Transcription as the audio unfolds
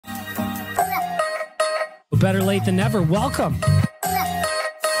Better Late Than Never. Welcome.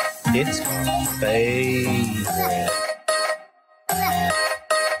 It's my favorite.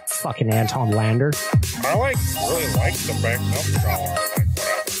 Fucking Anton Lander. I really like the back milk.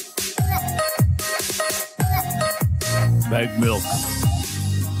 Bag milk.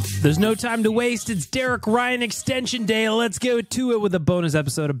 There's no time to waste. It's Derek Ryan Extension Day. Let's go to it with a bonus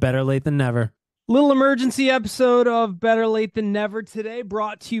episode of Better Late Than Never. Little emergency episode of Better Late Than Never today,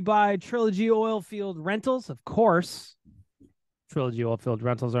 brought to you by Trilogy Oilfield Rentals. Of course, Trilogy Oilfield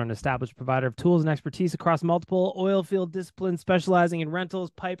Rentals are an established provider of tools and expertise across multiple oilfield disciplines, specializing in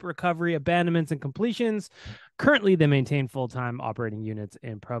rentals, pipe recovery, abandonments, and completions. Currently, they maintain full-time operating units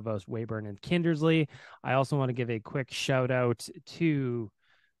in Provost, Weyburn, and Kindersley. I also want to give a quick shout-out to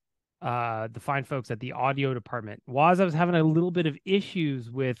the fine folks at the audio department. I was having a little bit of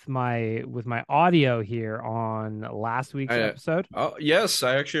issues with my audio here on last week's episode. Oh yes,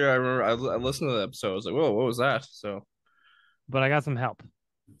 I remember. I listened to the episode. I was like, whoa, what was that? But I got some help.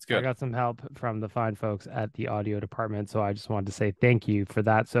 It's good. I got some help from the fine folks at the audio department, so I just wanted to say thank you for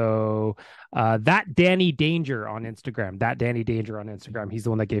that. So that Danny Danger on Instagram, he's the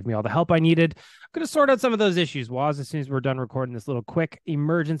one that gave me all the help I needed. I'm going to sort out some of those issues. As soon as we're done recording this little quick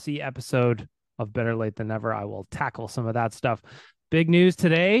emergency episode of Better Late Than Never, I will tackle some of that stuff. Big news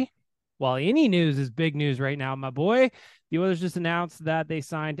today. Well, any news is big news right now, my boy. The Oilers just announced that they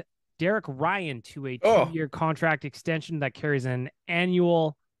signed Derek Ryan to a 2-year contract extension that carries an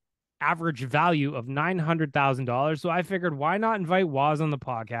annual average value of $900,000. So I figured, why not invite Waz on the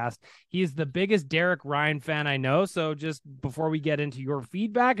podcast? He's the biggest Derek Ryan fan I know. So just before we get into your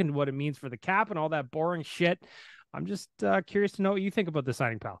feedback and what it means for the cap and all that boring shit, I'm just curious to know what you think about the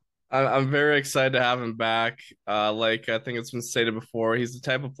signing, pal. I'm very excited to have him back. Like I think it's been stated before, he's the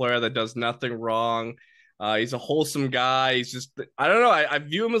type of player that does nothing wrong. He's a wholesome guy. He's just, I don't know. I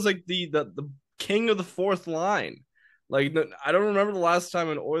view him as like the king of the fourth line. Like, I don't remember the last time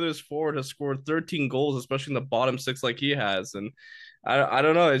an Oilers forward has scored 13 goals, especially in the bottom six like he has. And I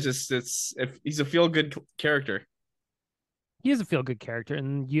don't know. If he's a feel good character. He is a feel good character.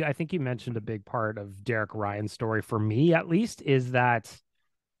 And I think you mentioned a big part of Derek Ryan's story, for me at least, is that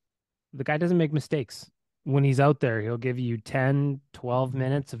the guy doesn't make mistakes. When he's out there, he'll give you 10, 12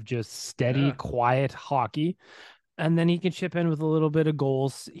 minutes of just steady, quiet hockey. And then he can chip in with a little bit of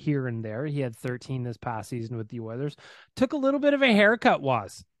goals here and there. He had 13 this past season with the Oilers. Took a little bit of a haircut,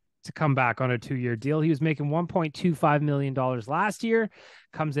 to come back on a 2-year deal. He was making $1.25 million last year.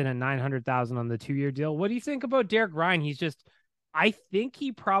 Comes in at $900,000 on the 2-year deal. What do you think about Derek Ryan? I think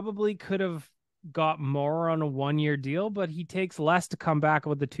he probably could have got more on a 1-year deal, but he takes less to come back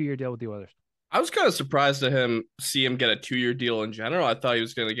with the 2-year deal with the Oilers. I was kind of surprised to see him get a 2-year deal in general. I thought he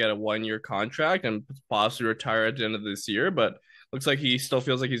was going to get a 1-year contract and possibly retire at the end of this year, but looks like he still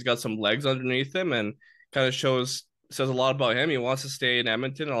feels like he's got some legs underneath him and kind of says a lot about him. He wants to stay in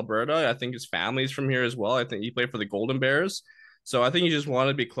Edmonton, Alberta. I think his family's from here as well. I think he played for the Golden Bears. So I think he just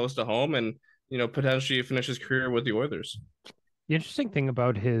wanted to be close to home and, potentially finish his career with the Oilers. The interesting thing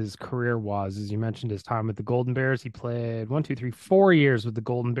about his career as you mentioned, his time with the Golden Bears. He played 4 years with the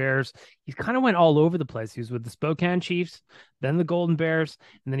Golden Bears. He kind of went all over the place. He was with the Spokane Chiefs, then the Golden Bears,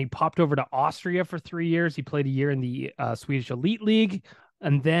 and then he popped over to Austria for 3 years. He played a year in the Swedish Elite League,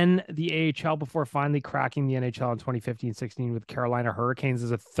 and then the AHL before finally cracking the NHL in 2015-16 with Carolina Hurricanes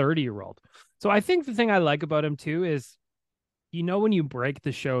as a 30-year-old. So I think the thing I like about him too is, when you break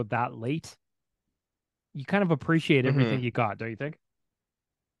the show that late, you kind of appreciate everything you got, don't you think?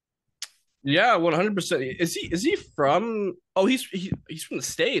 Yeah, 100%. Is he from? Oh, he's from the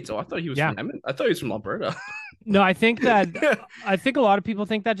States. Oh, I thought he was from Edmonton. I thought he was from Alberta. No, I think a lot of people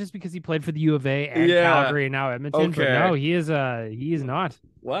think that just because he played for the U of A and Calgary and now Edmonton. Okay. But no, he is not.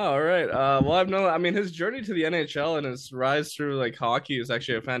 Wow. All right. Well, his journey to the NHL and his rise through like hockey is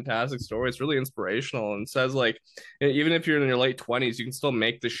actually a fantastic story. It's really inspirational and says like, even if you're in your late 20s, you can still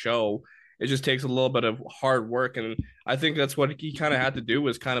make the show. It just takes a little bit of hard work. And I think that's what he kind of had to do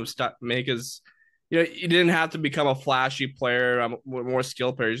was kind of make his, he didn't have to become a flashy player, more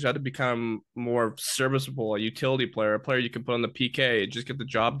skilled player. He just had to become more serviceable, a utility player, a player you can put on the PK, just get the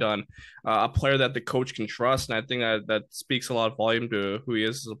job done, a player that the coach can trust. And I think that speaks a lot of volume to who he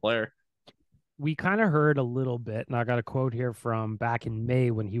is as a player. We kind of heard a little bit, and I got a quote here from back in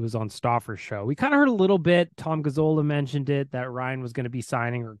May when he was on Stauffer's show. We kind of heard a little bit. Tom Gazzola mentioned it, that Ryan was going to be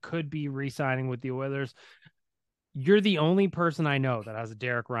signing or could be re-signing with the Oilers. You're the only person I know that has a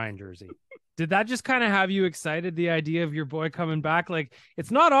Derek Ryan jersey. Did that just kind of have you excited, the idea of your boy coming back? Like, it's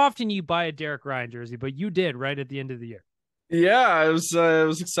not often you buy a Derek Ryan jersey, but you did right at the end of the year. Yeah, it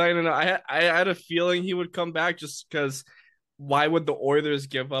was exciting. I had a feeling he would come back just because why would the Oilers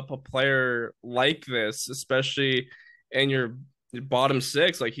give up a player like this, especially in your bottom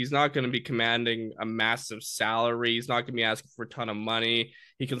six? Like, he's not going to be commanding a massive salary. He's not going to be asking for a ton of money.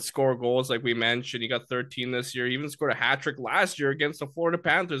 He can score goals, like we mentioned. He got 13 this year. He even scored a hat trick last year against the Florida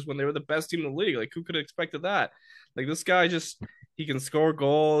Panthers when they were the best team in the league. Like, who could have expected that? Like, this guy just, he can score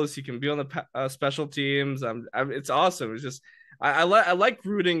goals. He can be on the special teams. It's awesome. It's just, I like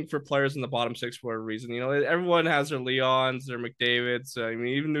rooting for players in the bottom six for a reason. You know, everyone has their Leons, their McDavids. I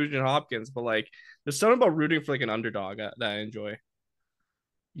mean, even Nugent Hopkins. But like, there's something about rooting for like an underdog that I enjoy.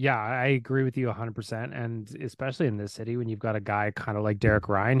 Yeah, I agree with you 100%. And especially in this city, when you've got a guy kind of like Derek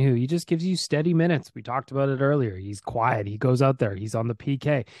Ryan, who he just gives you steady minutes. We talked about it earlier. He's quiet. He goes out there. He's on the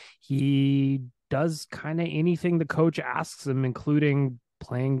PK. He does kind of anything the coach asks him, including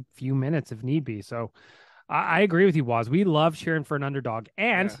playing few minutes if need be. So I agree with you, Waz. We love cheering for an underdog.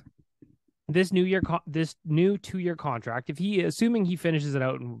 And Yeah. this new 2-year contract, if he, assuming he finishes it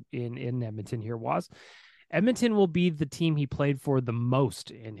out in Edmonton here, Waz, Edmonton will be the team he played for the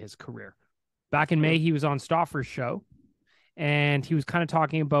most in his career. Back in May, he was on Stauffer's show, and he was kind of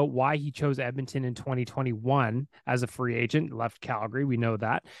talking about why he chose Edmonton in 2021 as a free agent, left Calgary. We know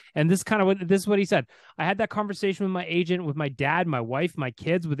that. And this is what he said. I had that conversation with my agent, with my dad, my wife, my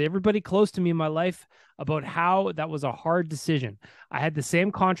kids, with everybody close to me in my life about how that was a hard decision. I had the same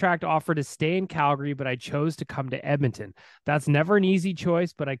contract offer to stay in Calgary, but I chose to come to Edmonton. That's never an easy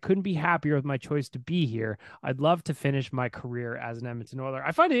choice, but I couldn't be happier with my choice to be here. I'd love to finish my career as an Edmonton Oiler.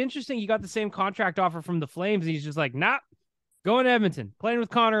 I find it interesting he got the same contract offer from the Flames, and he's just like, nah, going to Edmonton, playing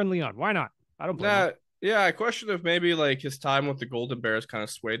with Connor and Leon. Why not? I don't blame him. Yeah, I question if maybe like his time with the Golden Bears kind of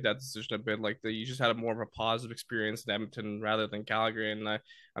swayed that decision a bit. Like that, you just had a more of a positive experience in Edmonton rather than Calgary. And I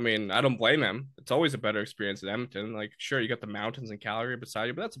mean, I don't blame him. It's always a better experience in Edmonton. Like, sure, you got the mountains in Calgary beside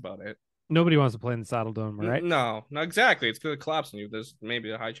you, but that's about it. Nobody wants to play in the Saddle Dome, right? No, not exactly. It's going to collapse on you. There's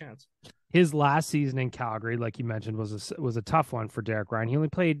maybe a high chance. His last season in Calgary, like you mentioned, was a tough one for Derek Ryan. He only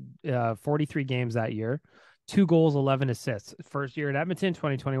played 43 games that year. 2 goals, 11 assists. First year at Edmonton,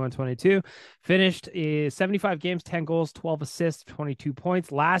 2021-22. Finished 75 games, 10 goals, 12 assists, 22 points.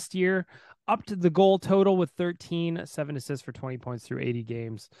 Last year, up to the goal total with 13, 7 assists for 20 points through 80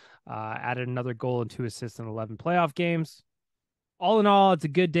 games. Added another goal and 2 assists in 11 playoff games. All in all, it's a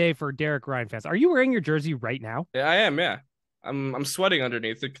good day for Derek Ryan fans. Are you wearing your jersey right now? Yeah, I am. Yeah, I'm sweating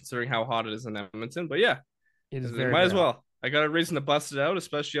underneath it considering how hot it is in Edmonton. But yeah, It is might as well. I got a reason to bust it out,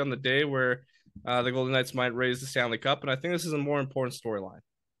 especially on the day where the Golden Knights might raise the Stanley Cup, and I think this is a more important storyline.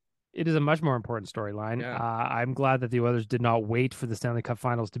 It is a much more important storyline. Yeah. I'm glad that the Oilers did not wait for the Stanley Cup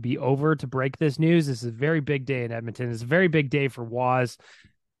Finals to be over to break this news. This is a very big day in Edmonton. It's a very big day for Waz.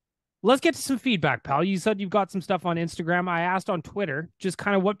 Let's get to some feedback, pal. You said you've got some stuff on Instagram. I asked on Twitter just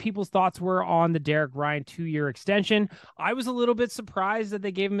kind of what people's thoughts were on the Derek Ryan 2-year extension. I was a little bit surprised that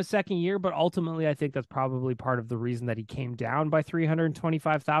they gave him a second year, but ultimately I think that's probably part of the reason that he came down by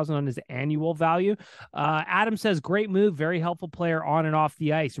 $325,000 on his annual value. Adam says, great move, very helpful player on and off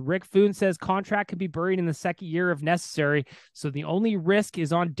the ice. Rick Foon says, contract can be buried in the second year if necessary, so the only risk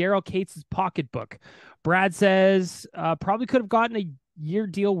is on Daryl Cates' pocketbook. Brad says, probably could have gotten a year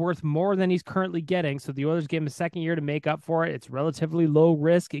deal worth more than he's currently getting. So the Oilers gave him a second year to make up for it. It's relatively low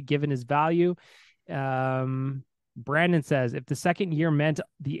risk given his value. Brandon says, if the second year meant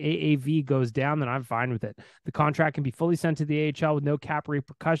the AAV goes down, then I'm fine with it. The contract can be fully sent to the AHL with no cap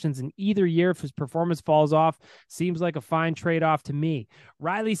repercussions in either year if his performance falls off. Seems like a fine trade-off to me.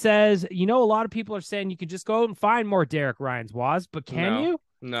 Riley says, a lot of people are saying you can just go out and find more Derek Ryans, Waz, but can you?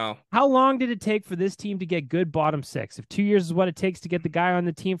 No. How long did it take for this team to get good bottom six? If 2 years is what it takes to get the guy on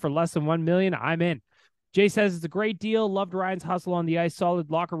the team for less than $1 million, I'm in. Jay says it's a great deal. Loved Ryan's hustle on the ice.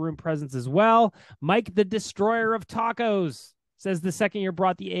 Solid locker room presence as well. Mike, the destroyer of tacos, says the second year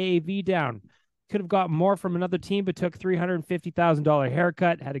brought the AAV down. Could have got more from another team, but took $350,000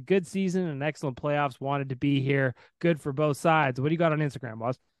 haircut. Had a good season and excellent playoffs. Wanted to be here. Good for both sides. What do you got on Instagram,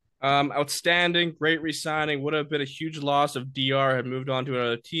 Boss? Outstanding, great re-signing. Would have been a huge loss if DR had moved on to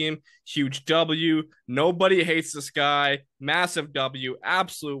another team. Huge W. Nobody hates this guy. Massive W.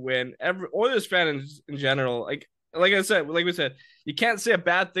 Absolute win. Every Oilers fan in general, like we said, you can't say a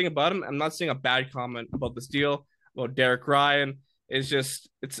bad thing about him. I'm not saying a bad comment about this deal about Derek Ryan. It's just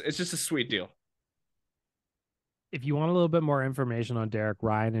a sweet deal. If you want a little bit more information on Derek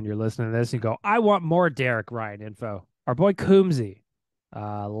Ryan and you're listening to this, you go, I want more Derek Ryan info. Our boy Coombsy,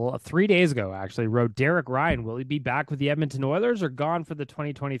 3 days ago, actually wrote, Derek Ryan, will he be back with the Edmonton Oilers or gone for the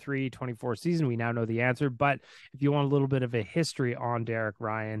 2023-24 season? We now know the answer, but if you want a little bit of a history on Derek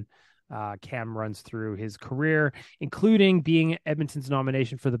Ryan, Cam runs through his career, including being Edmonton's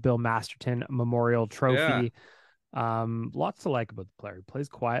nomination for the Bill Masterton Memorial Trophy. Lots to like about the player. He plays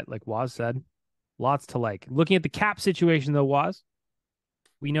quiet, like Waz said. Lots to like. Looking at the cap situation, though, Waz,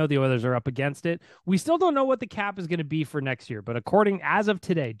 we know the Oilers are up against it. We still don't know what the cap is going to be for next year, but according as of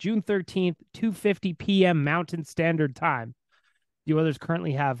today, June 13th, 2:50 p.m. Mountain Standard Time, the Oilers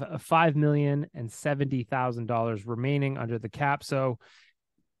currently have $5,070,000 remaining under the cap. So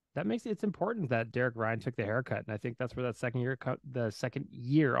that makes it's important that Derek Ryan took the haircut, and I think that's where that the second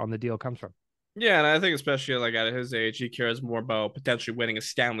year on the deal comes from. Yeah, and I think especially like at his age, he cares more about potentially winning a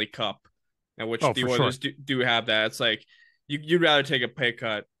Stanley Cup, and which the Oilers do have that. It's like you'd rather take a pay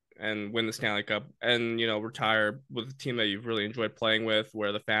cut and win the Stanley Cup and retire with a team that you've really enjoyed playing with,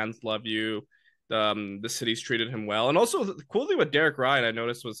 where the fans love you. The city's treated him well. And also the cool thing with Derek Ryan I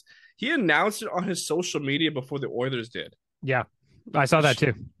noticed was he announced it on his social media before the Oilers did. Yeah, I saw that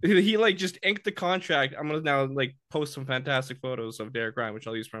too. He like just inked the contract. I'm gonna now like post some fantastic photos of Derek Ryan, which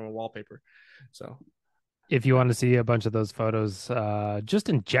I'll use for my wallpaper. So if you want to see a bunch of those photos, just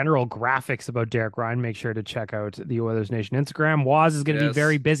in general graphics about Derek Ryan, make sure to check out the Oilers Nation Instagram. Waz is going to be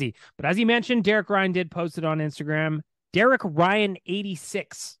very busy. But as he mentioned, Derek Ryan did post it on Instagram. Derek Ryan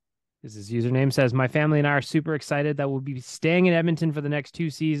 86 is his username. Says, my family and I are super excited that we'll be staying in Edmonton for the next 2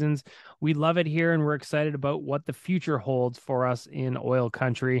 seasons. We love it here, and we're excited about what the future holds for us in oil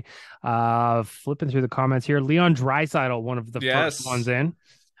country. Flipping through the comments here, Leon Draisaitl, one of the first ones in.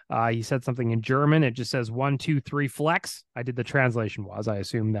 He said something in German. It just says 1, 2, 3 flex. I did the translation. I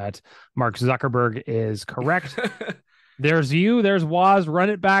assume that Mark Zuckerberg is correct. There's you. There's Waz. Run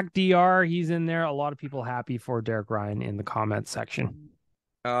it back, DR. He's in there. A lot of people happy for Derek Ryan in the comments section.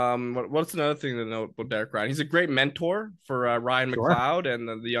 What's another thing to note about Derek Ryan? He's a great mentor for Ryan McLeod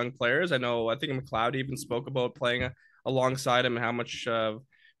and the young players. I think McLeod even spoke about playing alongside him and how much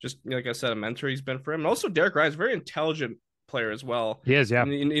just like I said, a mentor he's been for him. And also Derek Ryan's a very intelligent player as well. He is, yeah.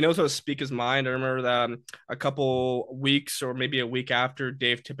 And he knows how to speak his mind. I remember that a couple weeks or maybe a week after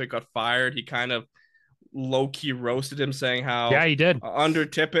Dave Tippett got fired, he kind of low-key roasted him, saying how he did under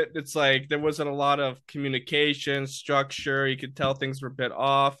Tippett it's like there wasn't a lot of communication structure. You could tell things were a bit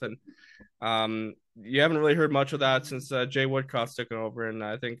off, and you haven't really heard much of that since Jay Woodcroft's taken over. And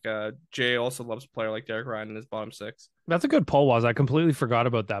I think Jay also loves a player like Derek Ryan in his bottom 6. That's a good poll, Waz. I completely forgot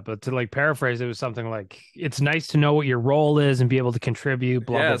about that, but to like paraphrase, it was something like, it's nice to know what your role is and be able to contribute,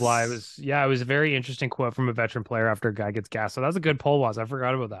 blah, blah, blah. It was a very interesting quote from a veteran player after a guy gets gassed. So that's a good poll, Waz. I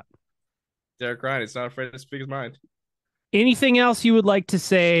forgot about that. Derek Ryan, he's not afraid to speak his mind. Anything else you would like to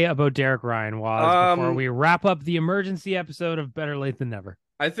say about Derek Ryan, Waz, before we wrap up the emergency episode of Better Late Than Never?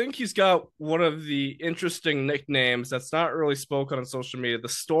 I think he's got one of the interesting nicknames that's not really spoken on social media, the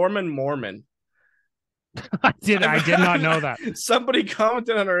Storm and Mormon. I did not know that. Somebody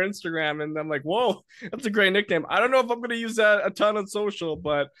commented on our Instagram, and I'm like, whoa, that's a great nickname. I don't know if I'm going to use that a ton on social,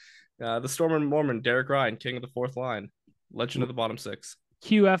 but the Storm and Mormon, Derek Ryan, king of the fourth line, legend of the bottom 6.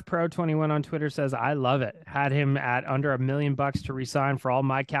 QF Pro 21 on Twitter says, I love it. Had him at under $1 million to resign. For all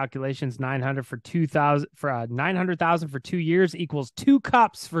my calculations, 900 for 2,000 for 900,000 for 2 years equals 2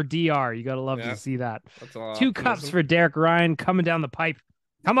 cups for DR. You gotta love to see that. That's 2 cups for Derek Ryan coming down the pipe.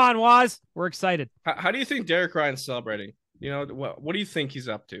 Come on, Waz. We're excited. How do you think Derek Ryan's celebrating? What do you think he's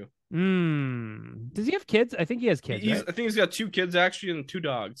up to? Does he have kids? I think he has kids. Right? I think he's got 2 kids actually and 2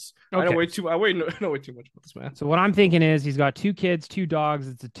 dogs. Okay. I know way too much about this man. So what I'm thinking is he's got 2 kids, 2 dogs.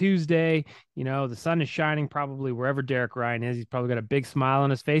 It's a Tuesday. The sun is shining probably wherever Derek Ryan is. He's probably got a big smile on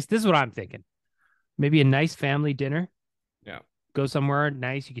his face. This is what I'm thinking. Maybe a nice family dinner. Yeah. Go somewhere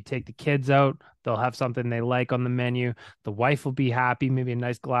nice. You could take the kids out. They'll have something they like on the menu. The wife will be happy. Maybe a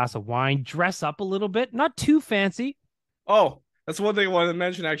nice glass of wine. Dress up a little bit. Not too fancy. Oh, that's one thing I wanted to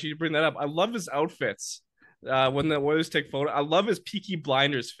mention, actually, to bring that up. I love his outfits. When the Oilers take photo, I love his Peaky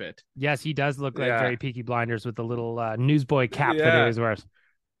Blinders fit. Yes, he does look like very Peaky Blinders with the little newsboy cap that he always wears.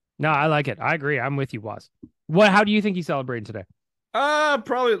 No, I like it. I agree. I'm with you, Waz. How do you think he's celebrating today?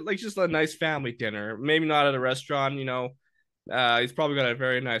 Probably like just a nice family dinner. Maybe not at a restaurant, He's probably got a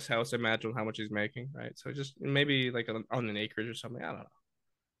very nice house, I imagine, how much he's making, right? So just maybe like on an acreage or something. I don't know.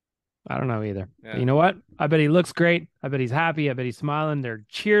 I don't know either. Yeah. But you know what? I bet he looks great. I bet he's happy. I bet he's smiling. They're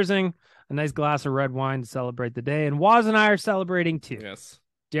cheersing. A nice glass of red wine to celebrate the day. And Waz and I are celebrating too. Yes.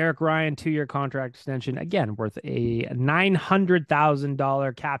 Derek Ryan, 2-year contract extension. Again, worth a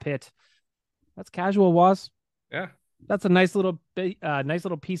 $900,000 cap hit. That's casual, Waz. Yeah. That's a nice little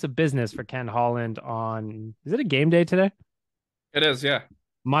piece of business for Ken Holland on... Is it a game day today? It is, yeah.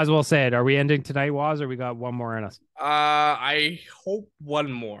 Might as well say it. Are we ending tonight, Waz, or we got one more in us? I hope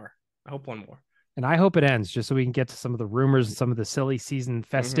one more. And I hope it ends just so we can get to some of the rumors and some of the silly season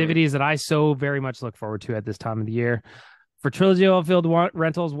festivities that I so very much look forward to at this time of the year. For Trilogy Oilfield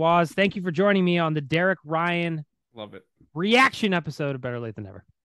Rentals, Waz, thank you for joining me on the Derek Ryan Love it. reaction episode of Better Late Than Never.